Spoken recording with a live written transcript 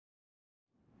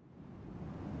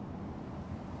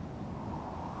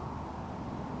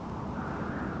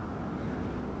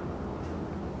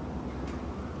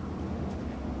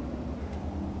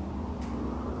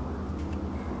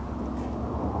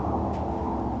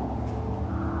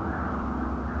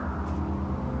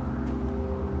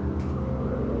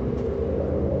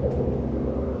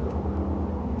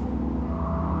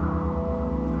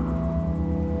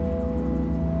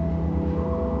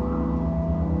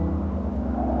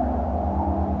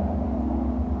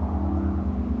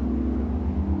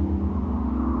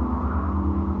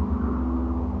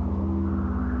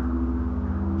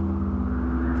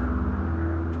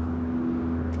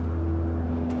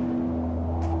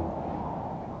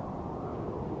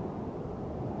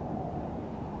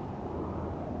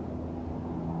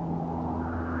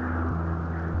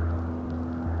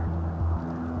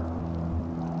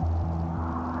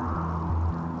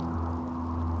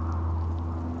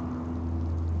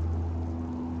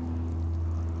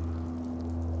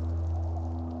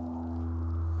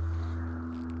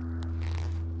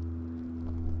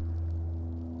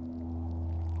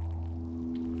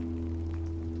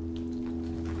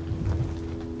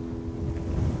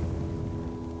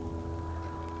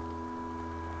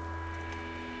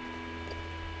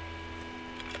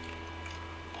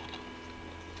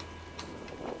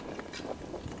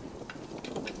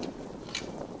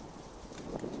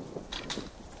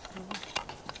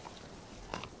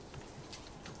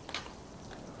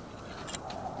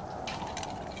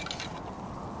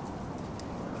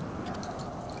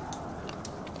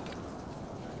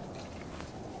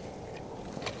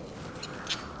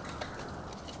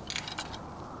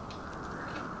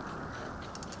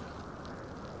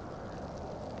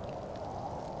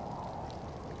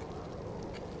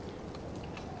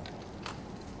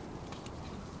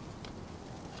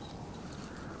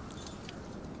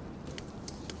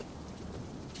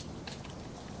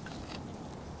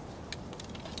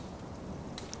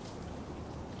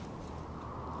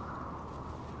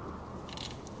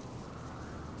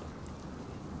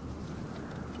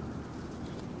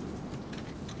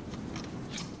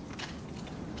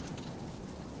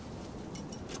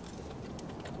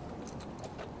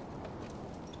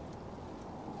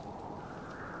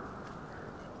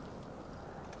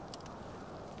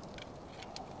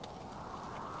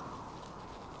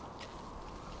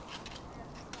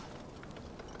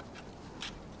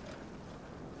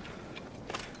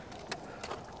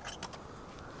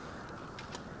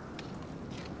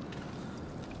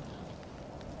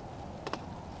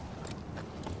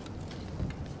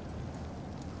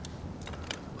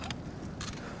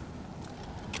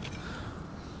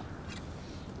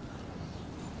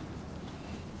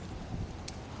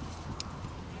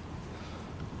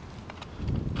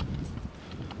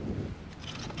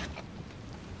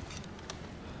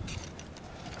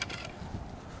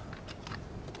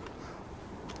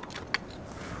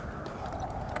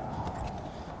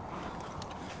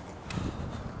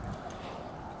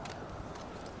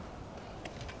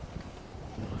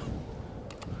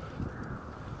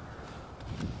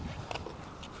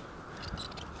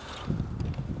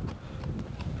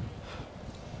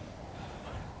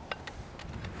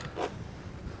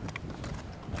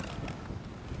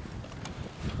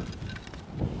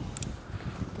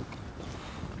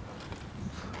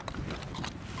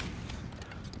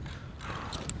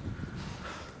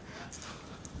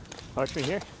Watch me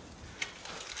here.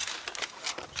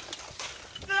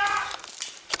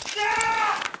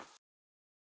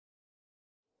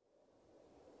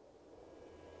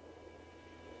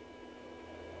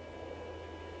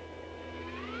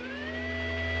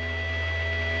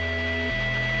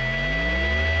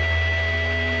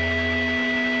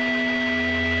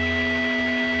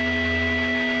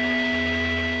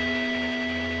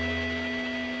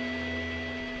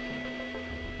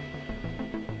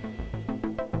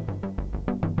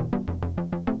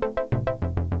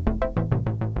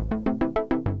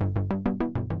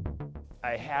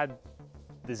 I had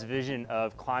this vision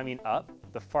of climbing up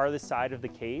the farthest side of the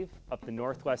cave, up the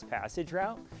Northwest Passage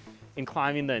route, and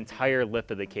climbing the entire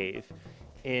lip of the cave.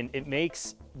 And it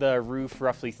makes the roof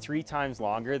roughly 3 times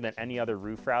longer than any other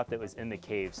roof route that was in the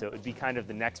cave. So it would be kind of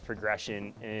the next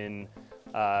progression in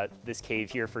this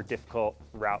cave here for difficult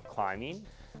route climbing.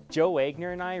 Joe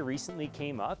Wagner and I recently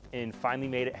came up and finally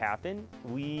made it happen.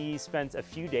 We spent a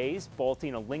few days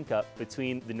bolting a link up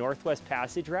between the Northwest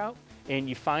Passage route, and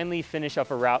you finally finish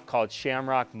up a route called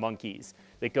Shamrock Monkeys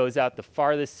that goes out the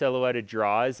farthest silhouetted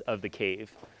draws of the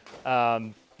cave.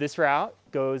 This route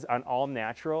goes on all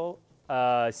natural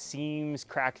seams,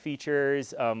 crack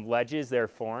features, ledges that are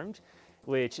formed,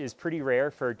 which is pretty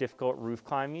rare for difficult roof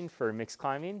climbing, for mixed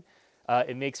climbing.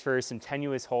 It makes for some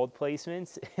tenuous hold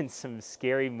placements and some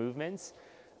scary movements.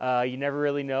 You never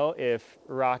really know if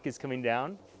rock is coming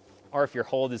down or if your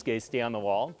hold is going to stay on the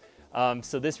wall.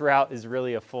 So this route is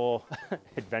really a full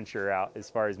adventure route as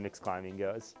far as mixed climbing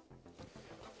goes.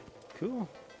 Cool.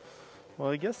 Well,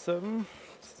 I guess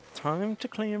it's time to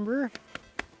clamber.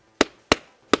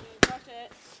 Watch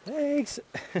it. Thanks.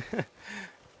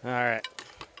 All right.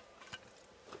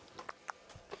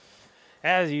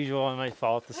 As usual, my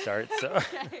fault to start. So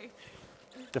Okay.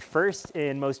 the first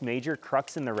and most major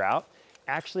crux in the route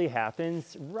actually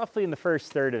happens roughly in the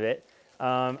first third of it,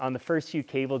 on the first few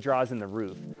cable draws in the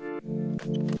roof.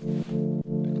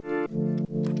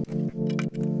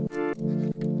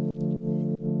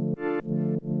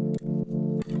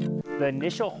 The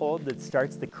initial hold that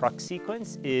starts the crux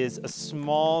sequence is a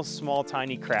small,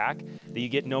 tiny crack that you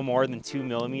get no more than 2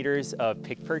 millimeters of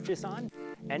pick purchase on.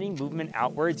 Any movement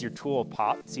outwards, your tool will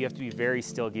pop, so you have to be very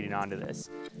still getting onto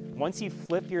this. Once you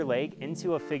flip your leg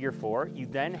into a figure 4, you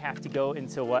then have to go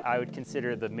into what I would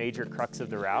consider the major crux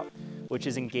of the route, which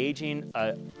is engaging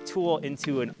a tool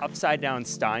into an upside down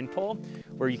Stein pull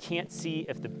where you can't see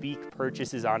if the beak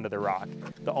purchases onto the rock.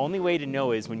 The only way to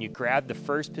know is when you grab the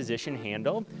first position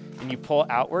handle and you pull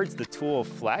outwards, the tool will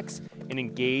flex and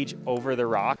engage over the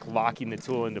rock, locking the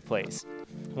tool into place.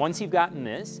 Once you've gotten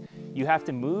this, you have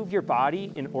to move your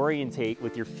body and orientate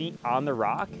with your feet on the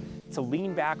rock to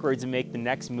lean backwards and make the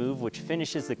next move, which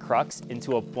finishes the crux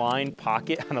into a blind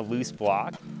pocket on a loose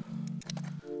block.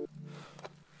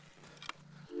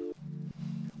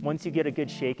 Once you get a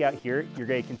good shake out here, you're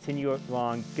going to continue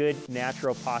along good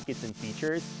natural pockets and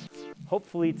features,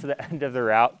 hopefully to the end of the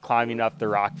route, climbing up the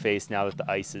rock face now that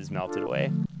the ice is melted away.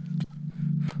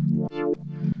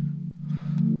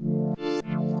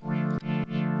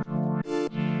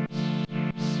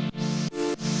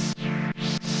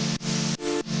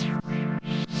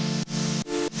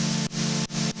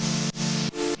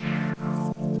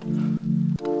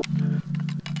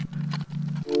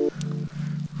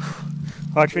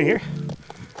 Watch me here.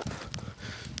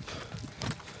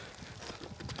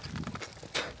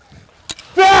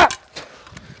 Ah!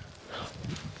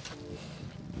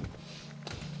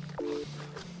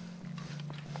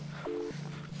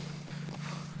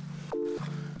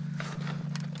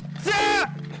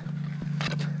 Ah!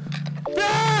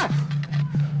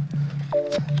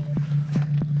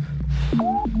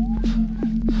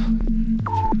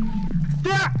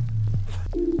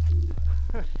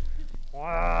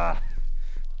 Ah!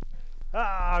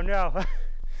 Ah! Oh no,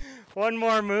 one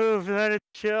more move, then it's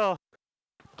chill.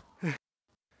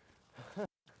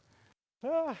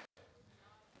 Ah.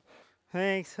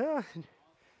 Thanks. Ah.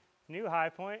 New high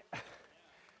point.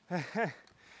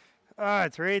 Oh,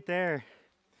 it's right there.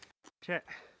 Shit.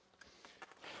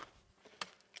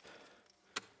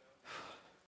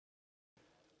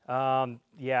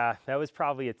 Yeah, that was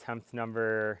probably attempt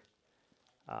number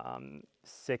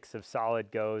 6 of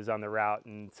solid goes on the route,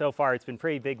 and so far it's been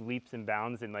pretty big leaps and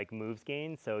bounds in like moves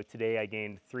gained. So today I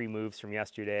gained 3 moves from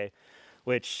yesterday,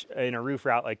 which in a roof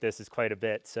route like this is quite a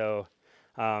bit. So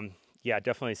yeah,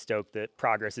 definitely stoked that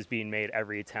progress is being made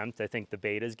every attempt. I think the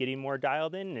beta is getting more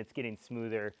dialed in and it's getting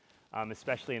smoother,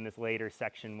 especially in this later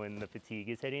section when the fatigue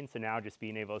is hitting. So now just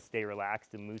being able to stay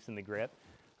relaxed and loosen the grip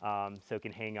so it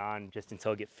can hang on just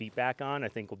until I get feet back on, I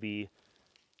think will be,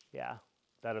 yeah,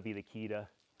 that'll be the key to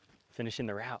finishing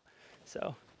the route.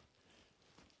 So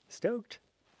Stoked.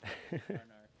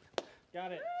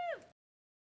 Got it.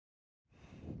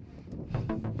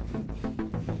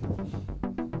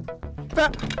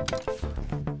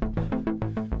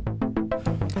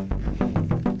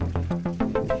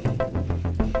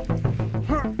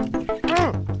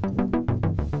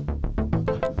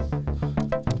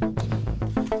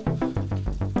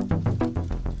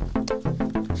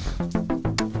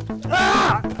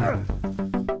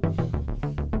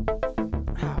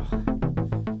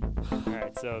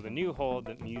 So the new hold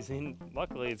that I'm using,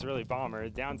 luckily it's really bomber. The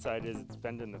downside is it's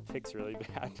bending the picks really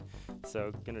bad.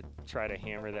 So gonna try to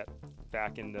hammer that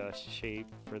back into shape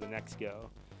for the next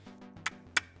go.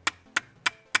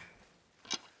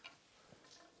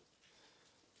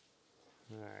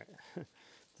 All right,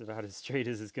 it's about as straight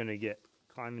as it's gonna get.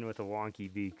 Climbing with a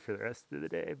wonky beak for the rest of the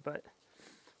day, but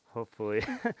hopefully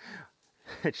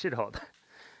it should hold.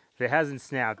 If it hasn't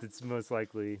snapped, it's most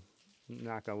likely,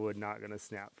 knock on wood, not gonna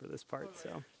snap for this part.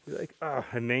 So you're like, oh,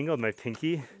 I mangled my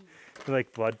pinky. You're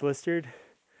like blood blistered.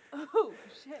 Oh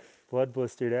shit. Blood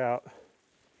blistered out.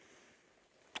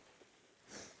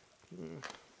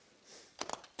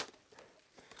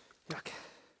 Yuck.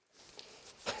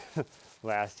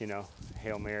 Last,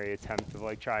 Hail Mary attempt of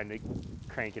like trying to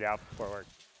crank it out before work.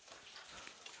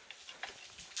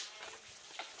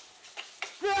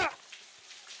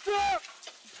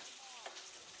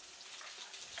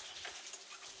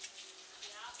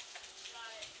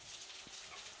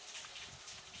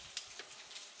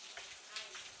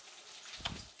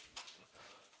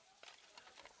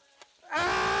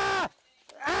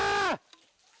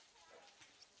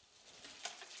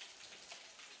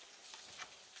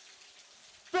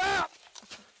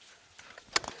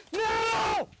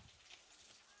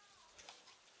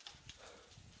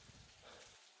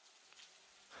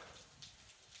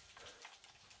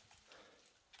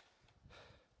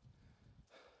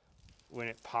 When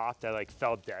it popped, I like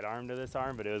fell dead arm to this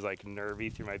arm, but it was like nervy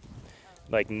through my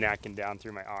like neck and down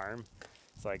through my arm.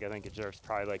 It's like I think it just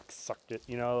probably like sucked it,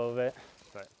 a little bit.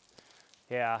 But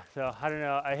yeah, so I don't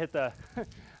know. I hit the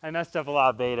I messed up a lot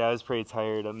of bait. I was pretty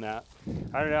tired on that.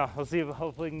 I don't know. We'll see if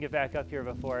hopefully we can get back up here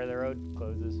before the road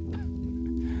closes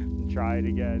and try it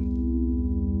again.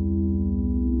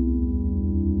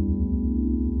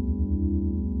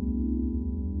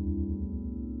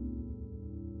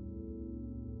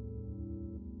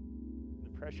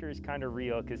 Pressure is kind of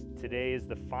real because today is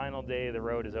the final day the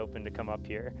road is open to come up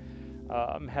here.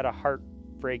 Had a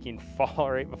heartbreaking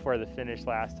fall right before the finish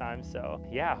last time, so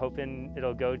yeah, hoping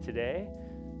it'll go today.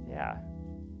 Yeah,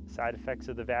 side effects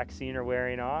of the vaccine are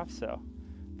wearing off, so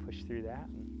push through that.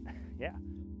 And, yeah.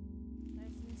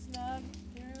 Nice and snug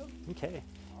through. Okay.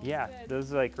 All Yeah, good.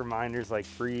 those like reminders like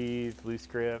breathe, loose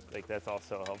grip, like that's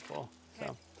also helpful.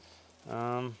 Okay. So,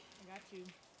 I got you.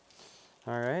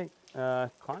 all right,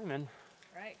 climbing.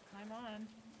 Right, climb on.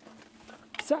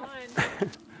 So. Come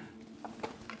on.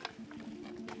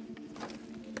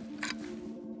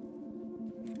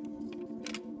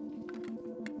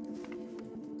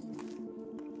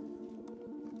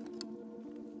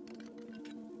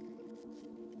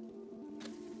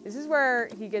 This is where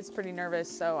he gets pretty nervous,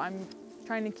 so I'm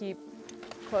trying to keep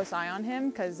a close eye on him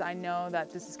because I know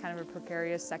that this is kind of a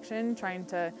precarious section, trying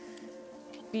to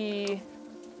be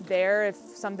there if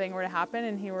something were to happen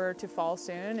and he were to fall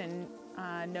soon, and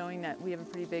knowing that we have a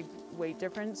pretty big weight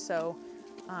difference, so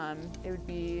it would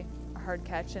be a hard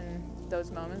catch in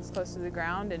those moments close to the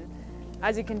ground. And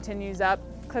as he continues up,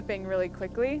 clipping really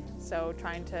quickly, so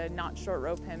trying to not short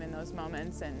rope him in those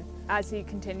moments. And as he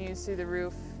continues through the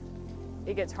roof,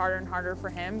 it gets harder and harder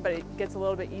for him, but it gets a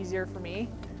little bit easier for me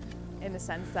in the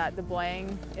sense that the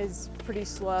belaying is pretty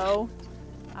slow.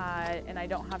 And I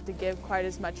don't have to give quite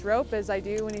as much rope as I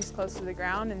do when he's close to the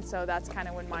ground, and so that's kind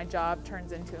of when my job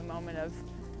turns into a moment of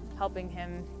helping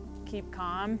him keep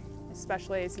calm,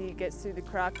 especially as he gets through the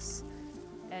crux,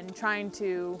 and trying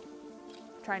to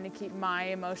keep my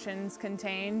emotions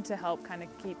contained to help kind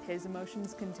of keep his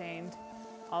emotions contained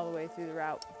all the way through the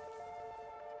route.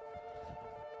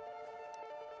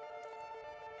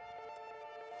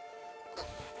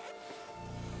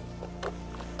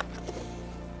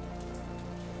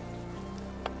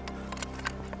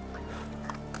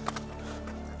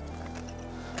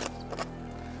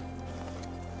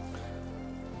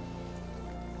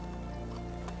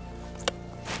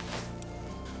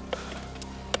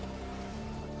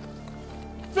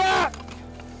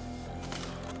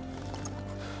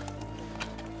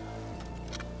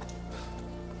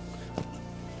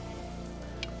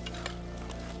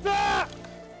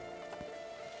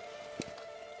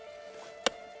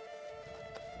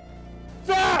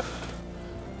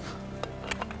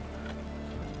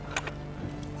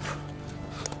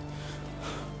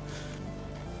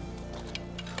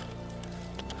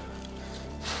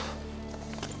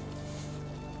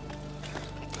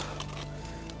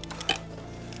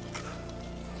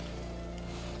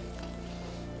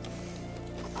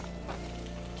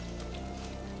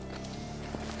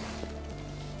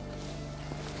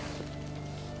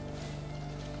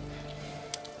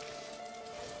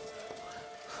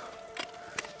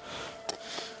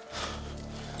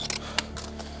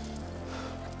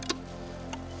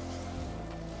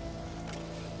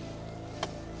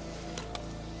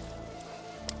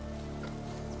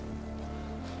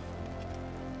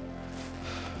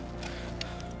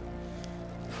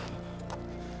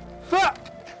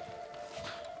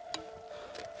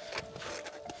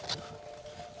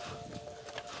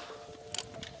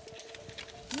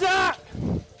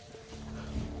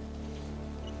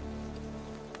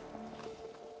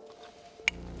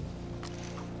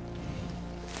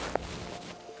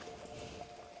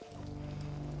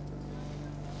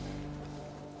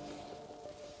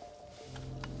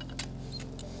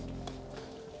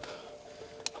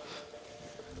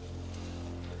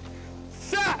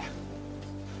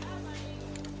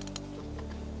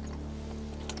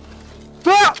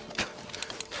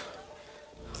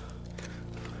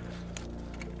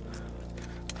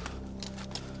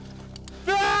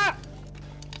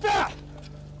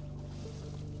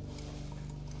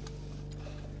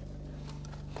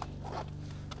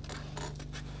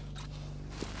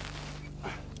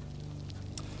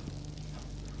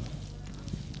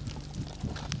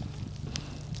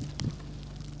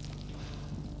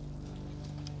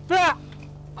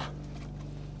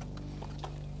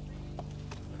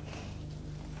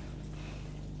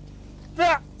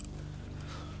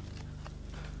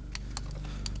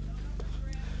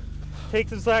 Take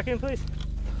some slack in, please.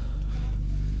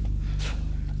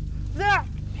 Yeah.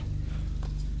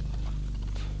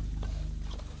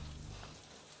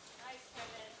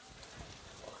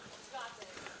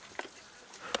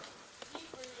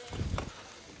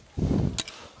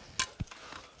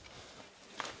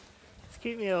 Just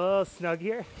keep me a little snug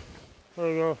here. There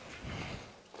we go.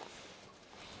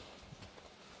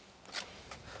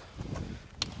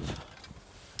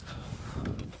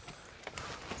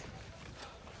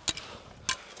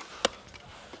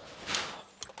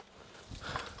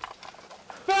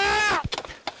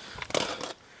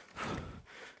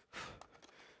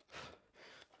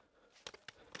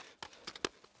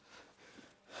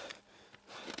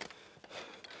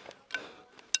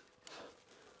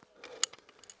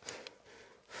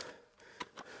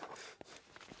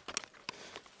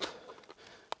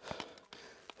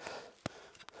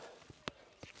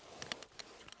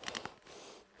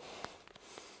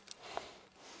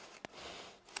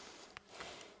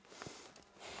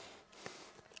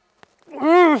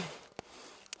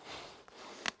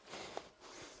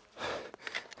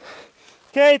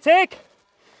 Okay, take.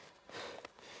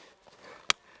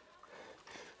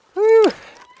 Woo.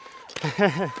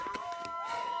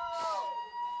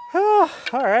 Oh,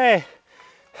 all right.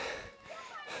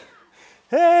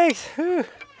 Thanks. Woo.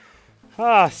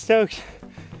 Oh, stoked.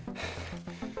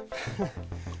 All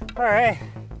right.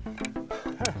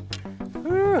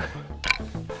 Woo.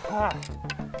 Ah.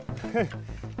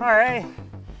 All right.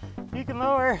 You can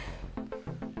lower.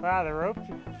 Wow, the rope.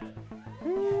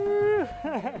 Woo.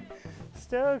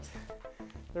 Stoked.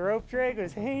 The rope drag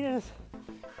was heinous.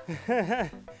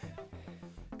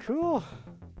 Cool.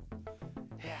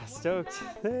 Yeah, stoked.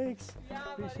 Thanks.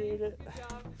 Appreciate it.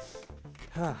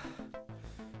 All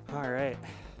right.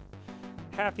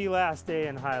 Happy last day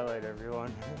in Hyalite,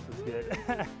 everyone. This was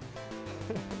good.